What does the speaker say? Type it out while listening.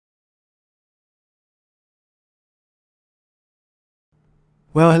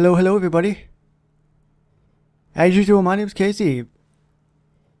Well, hello everybody. As usual, my name is Casey.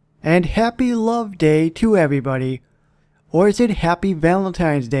 And happy Love Day to everybody. Or is it Happy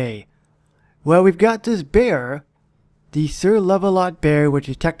Valentine's Day? Well, we've got this bear, the Sir Love-A-Lot bear, which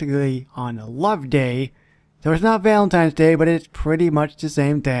is technically on a Love Day. So it's not Valentine's Day, but it's pretty much the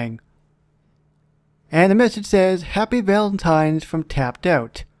same thing. And the message says, Happy Valentine's from Tapped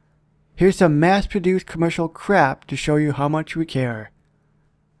Out. Here's some mass-produced commercial crap to show you how much we care.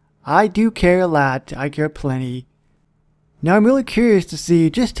 I do care a lot. I care plenty. Now I'm really curious to see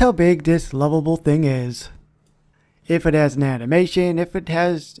just how big this lovable thing is. If it has an animation, if it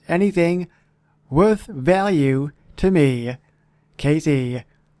has anything worth value to me, Casey.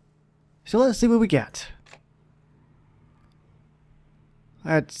 So let's see what we get.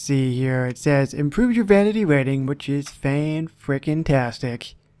 Let's see here. It says improve your vanity rating, which is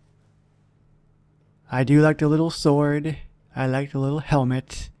fan-frickin-tastic. I do like the little sword. I like the little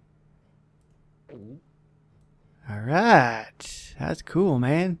helmet. Alright, that's cool,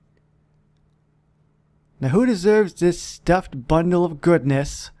 man. Now who deserves this stuffed bundle of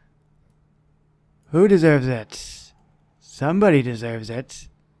goodness? Who deserves it? Somebody deserves it.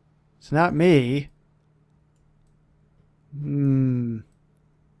 It's not me.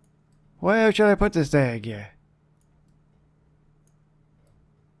 Where should I put this thing?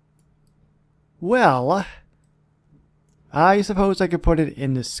 Well, I suppose I could put it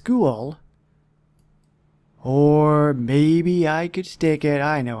in the school. Or maybe I could stick it.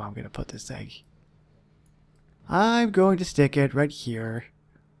 I know I'm going to put this thing. I'm going to stick it right here.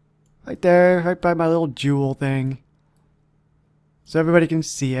 Right there, right by my little jewel thing. So everybody can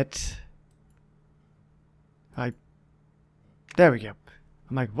see it. There we go.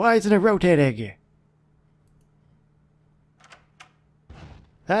 I'm like, why isn't it rotating?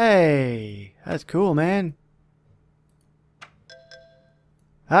 Hey, that's cool, man.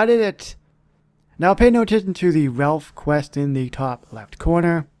 I did it. Now pay no attention to the Ralph quest in the top left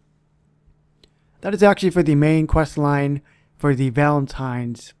corner. That is actually for the main quest line for the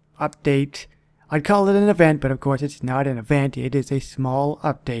Valentine's update. I'd call it an event, but of course it's not an event. It is a small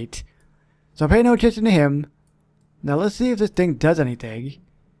update. So pay no attention to him. Now let's see if this thing does anything.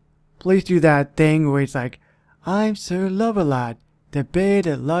 Please do that thing where it's like, I'm Sir Love-A-Lot, the bear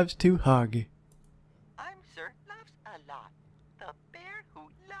that loves to hug. I'm Sir Loves-A-Lot, the bear who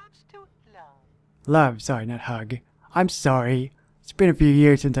loves to love. Love, sorry, not hug. I'm sorry. It's been a few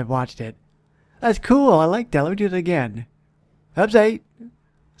years since I've watched it. That's cool, I like that. Let me do it again. Update.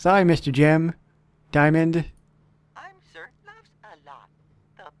 Sorry, Mr. Jim. Diamond. I'm Sir Loves-A-Lot,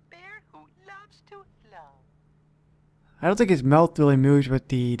 the bear who loves to love. I don't think his mouth really moves with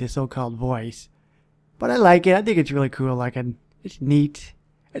the so-called voice. But I like it. I think it's really cool. It's neat.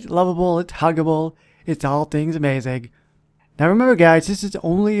 It's lovable. It's huggable. It's all things amazing. Now remember guys, this is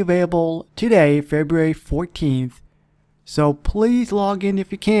only available today, February 14th. So please log in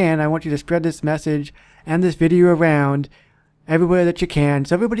if you can. I want you to spread this message and this video around everywhere that you can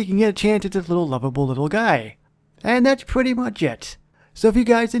so everybody can get a chance at this little lovable little guy. And that's pretty much it. So if you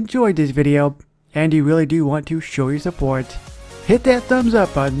guys enjoyed this video and you really do want to show your support, hit that thumbs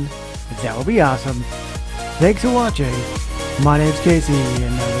up button. That would be awesome. Thanks for watching. My name's Casey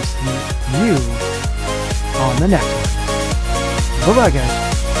and I'll see you on the next one. Bye-bye, guys.